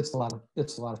 it's a lot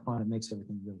of fun. It makes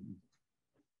everything really easy.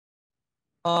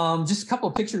 Just a couple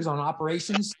of pictures on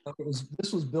operations.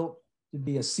 This was built to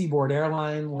be a Seaboard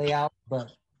airline layout,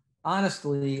 but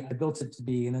honestly, I built it to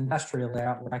be an industrial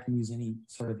layout where I can use any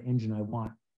sort of engine I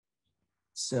want.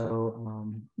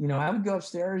 So, you know, I would go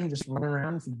upstairs and just run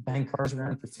around, bang cars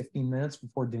around for 15 minutes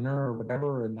before dinner or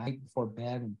whatever, or a night before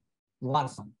bed, and a lot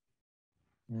of fun.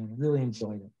 And I really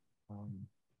enjoyed it.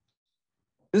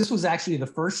 This was actually the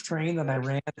first train that I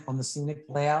ran on the scenic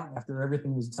layout after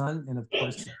everything was done, and of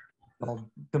course, it all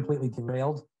completely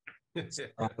derailed. So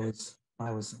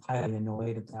I was highly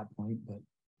annoyed at that point, but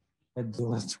I had to do a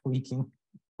little tweaking.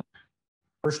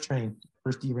 First train,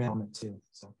 first derailment too.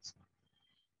 So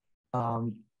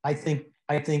I think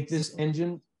this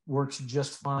engine works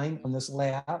just fine on this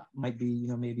layout. Might be, you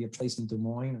know, maybe a place in Des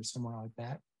Moines or somewhere like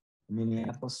that, in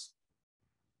Minneapolis.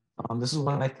 This is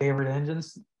one of my favorite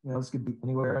engines. You know, this could be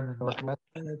anywhere in the Northwest,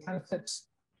 and it kind of fits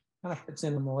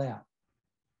in the layout.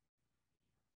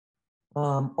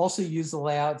 Also use the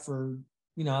layout for,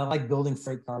 you know, I like building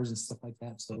freight cars and stuff like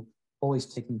that. So always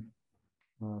taking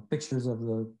pictures of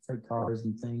the freight cars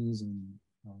and things, and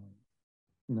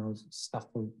you know, stuff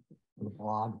for the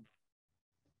blog.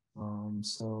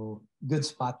 So good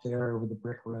spot there over the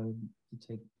brick road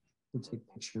to take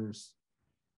pictures.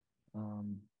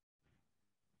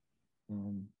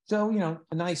 And so, you know,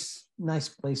 a nice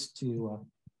place to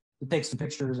take some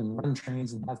pictures and run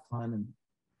trains and have fun,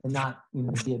 and not, you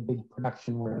know, be a big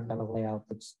production where I've got a layout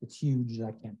that's huge that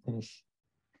I can't finish,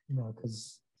 you know,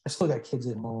 because I still got kids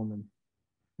at home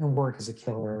and work as a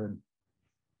killer,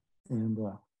 and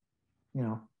you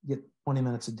know, get 20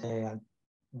 minutes a day.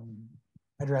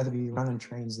 I'd rather be running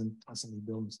trains than constantly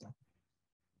building stuff.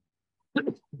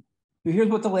 So here's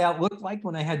what the layout looked like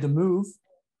when I had to move.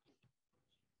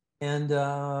 And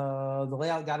the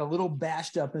layout got a little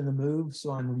bashed up in the move,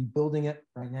 so I'm rebuilding it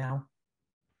right now.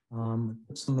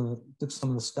 Took some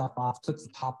of the stuff off, took the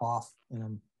top off,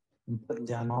 and I'm putting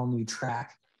down all new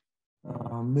track.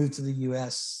 Moved to the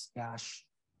US, gosh,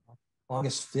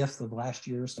 August 5th of last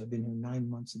year, so I've been here 9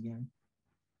 months again.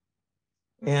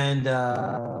 And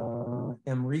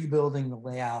am rebuilding the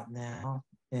layout now.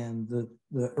 And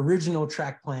the original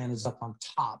track plan is up on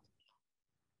top,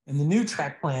 and the new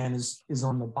track plan is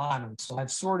on the bottom. So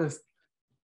I've sort of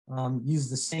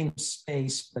used the same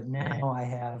space, but now I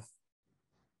have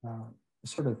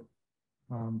sort of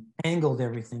angled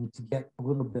everything to get a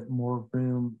little bit more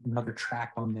room, another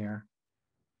track on there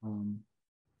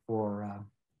for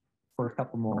a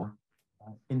couple more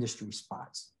industry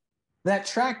spots. That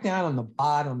track down on the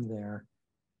bottom there,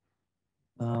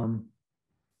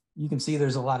 you can see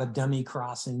there's a lot of dummy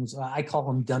crossings. I call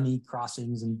them dummy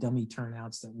crossings and dummy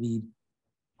turnouts that lead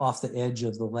off the edge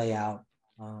of the layout.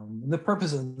 And the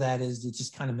purpose of that is to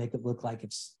just kind of make it look like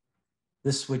it's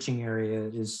this switching area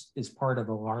is part of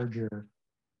a larger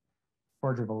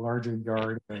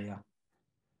yard area.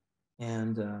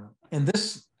 And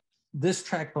this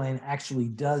track plan actually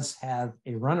does have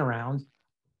a runaround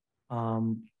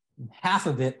half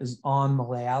of it is on the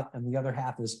layout and the other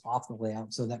half is off the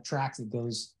layout. So that track that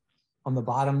goes on the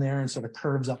bottom there and sort of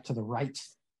curves up to the right,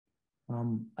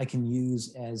 I can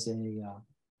use as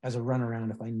a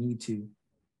runaround if I need to.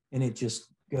 And it just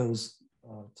goes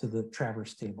to the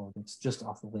traverse table. It's just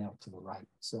off the layout to the right.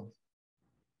 So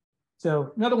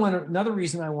another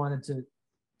reason I wanted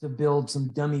to build some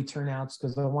dummy turnouts,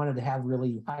 because I wanted to have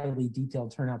really highly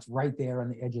detailed turnouts right there on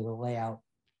the edge of the layout,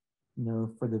 you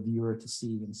know, for the viewer to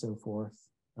see and so forth.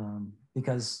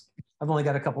 Because I've only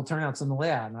got a couple turnouts in the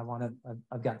layout, and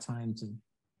I've got time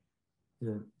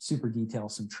to super detail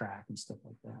some track and stuff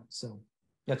like that. So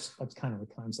that's kind of the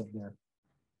concept there.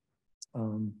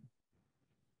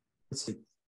 Let's see,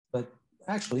 but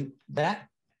actually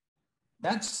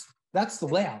that's the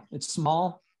layout. It's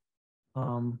small,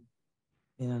 and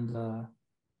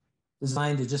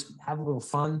designed to just have a little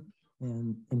fun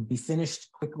and be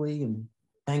finished quickly and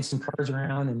hang some cars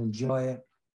around and enjoy it.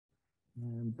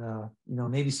 And you know,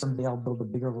 maybe someday I'll build a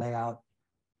bigger layout,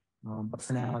 but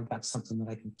for now I've got something that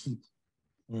I can keep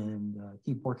and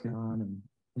keep working on and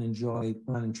enjoy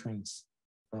running trains.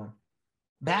 So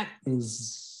that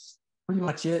is pretty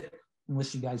much it,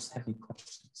 unless you guys have any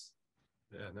questions.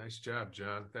 Yeah, nice job,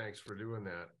 John. Thanks for doing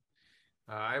that.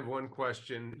 I have one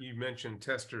question. You mentioned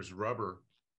Testors rubber.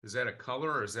 Is that a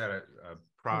color or is that a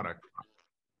product?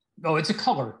 Oh, it's a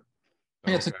color.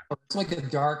 Okay. It's like a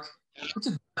dark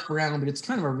brown, but it's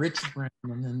kind of a rich brown.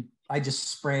 And then I just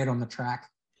spray it on the track.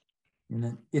 And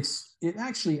then it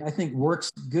actually, I think,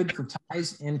 works good for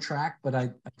ties and track, but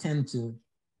I tend to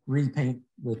repaint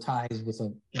the ties with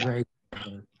a gray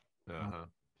color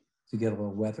to get a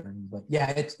little weathering. But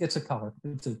yeah, it's a color.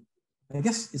 I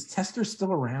guess, is Tester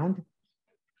still around?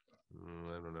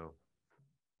 I don't know.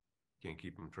 Can't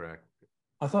keep them track.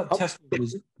 I thought Tester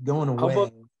was going away. How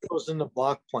about those in the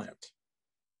block plant?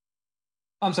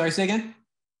 I'm sorry, say again?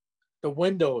 The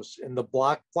windows in the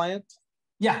block plant?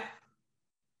 Yeah.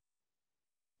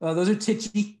 Those are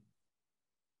Tichy.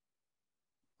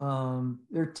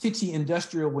 They're Tichy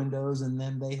industrial windows, and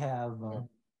then they have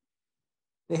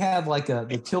like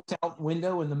the tilt out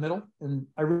window in the middle, and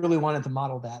I really wanted to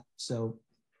model that. So,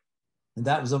 and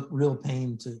that was a real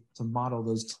pain to model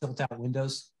those tilt out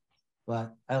windows,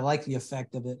 but I like the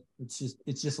effect of it. It's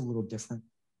just a little different.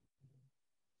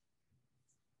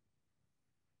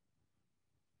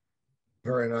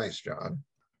 Very nice, John.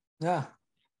 Yeah.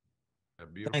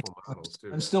 Beautiful Thanks. models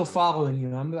too. I'm still following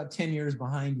you. I'm about 10 years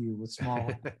behind you with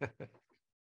small.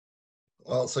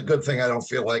 Well, it's a good thing I don't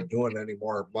feel like doing any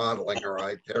more modeling, or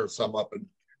I tear some up and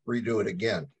redo it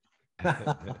again.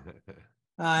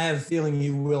 I have a feeling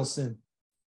you will soon.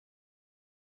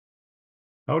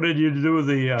 How did you do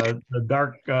the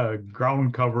dark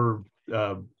ground cover?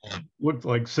 Looked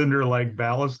like cinder-like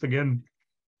ballast again.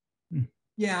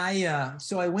 Yeah,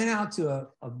 so I went out to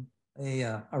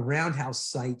a roundhouse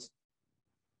site.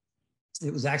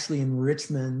 It was actually in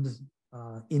Richmond,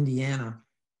 Indiana,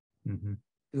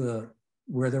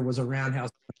 where there was a roundhouse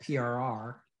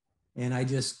PRR, and I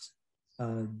just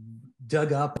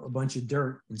dug up a bunch of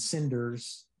dirt and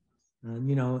cinders.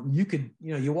 You know,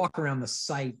 you walk around the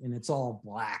site and it's all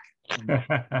black from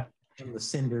the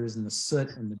cinders and the soot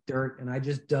and the dirt, and I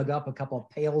just dug up a couple of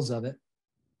pails of it,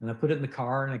 and I put it in the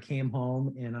car, and I came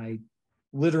home and I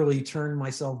literally turned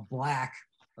myself black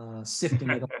sifting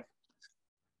it.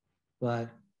 But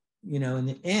you know, in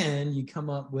the end, you come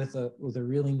up with a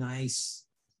really nice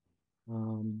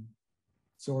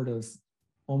sort of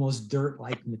almost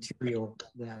dirt-like material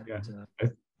that. Yeah.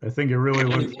 I think it really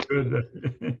looks good.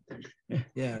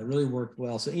 Yeah, it really worked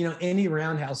well. So, you know, any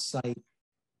roundhouse site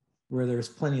where there's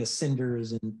plenty of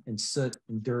cinders and soot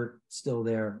and dirt still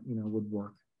there, you know, would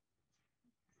work.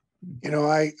 You know,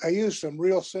 I used some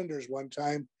real cinders one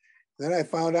time. Then I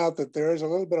found out that there is a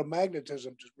little bit of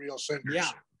magnetism to real cinders. Yeah.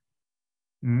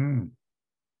 Mm.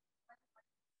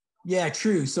 Yeah,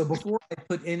 true. So before I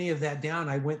put any of that down,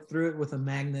 I went through it with a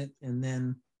magnet, and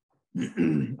then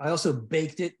I also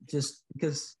baked it, just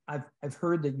because I've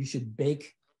heard that you should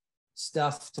bake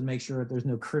stuff to make sure that there's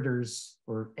no critters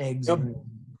or eggs. Yep.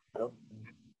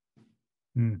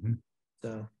 Mm-hmm.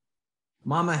 So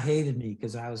Mama hated me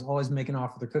because I was always making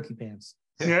off with her cookie pans.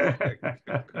 Yeah.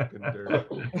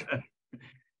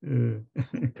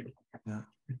 Yeah.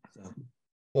 So.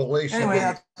 Well, Lacey, Anyway,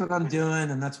 that's what I'm doing,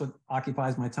 and that's what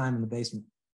occupies my time in the basement.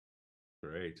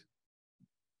 Great.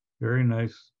 Very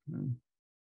nice.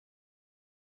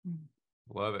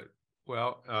 Love it.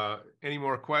 Well, any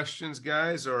more questions,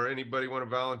 guys, or anybody want to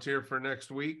volunteer for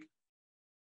next week?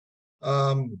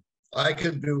 I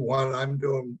could do one. I'm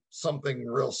doing something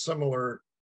real similar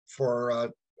for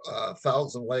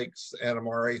Thousand Lakes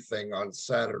NMRA thing on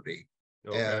Saturday.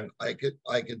 Okay. And I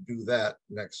could do that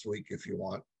next week if you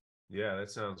want. Yeah, that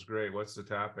sounds great. What's the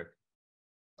topic?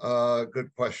 Good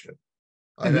question.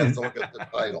 I'd have to look at the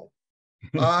title.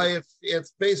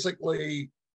 It's basically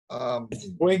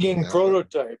Winging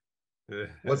prototype.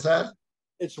 what's that?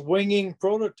 It's winging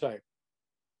prototype.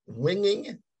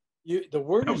 Winging? The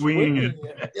word is Winging winging.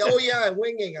 Oh yeah,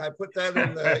 winging. I put that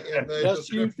in the Yes,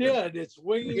 you description. did. It's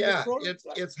winging. Yeah, the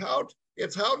prototype.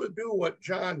 it's how to do what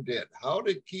John did, how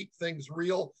to keep things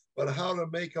real, but how to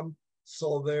make them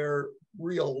so they're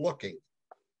real looking.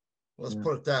 Let's Yeah.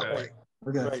 put it that Okay. way.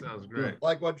 We're good. Right. Sounds great.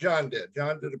 Like what John did.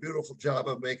 John did a beautiful job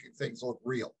of making things look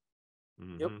real.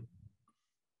 Yep. Mhm.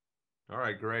 All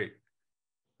right, great.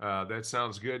 That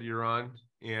sounds good. You're on.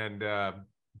 And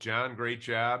John, great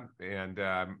job. And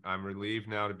I'm relieved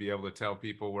now to be able to tell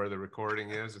people where the recording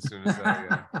is as soon as I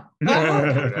put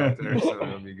it out there, so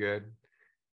that'll be good.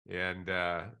 And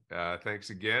thanks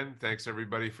again. Thanks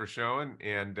everybody for showing,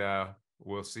 and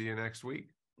we'll see you next week.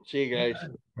 See you guys.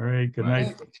 All right, good Bye.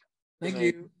 night. Thank Good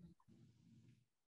night. you.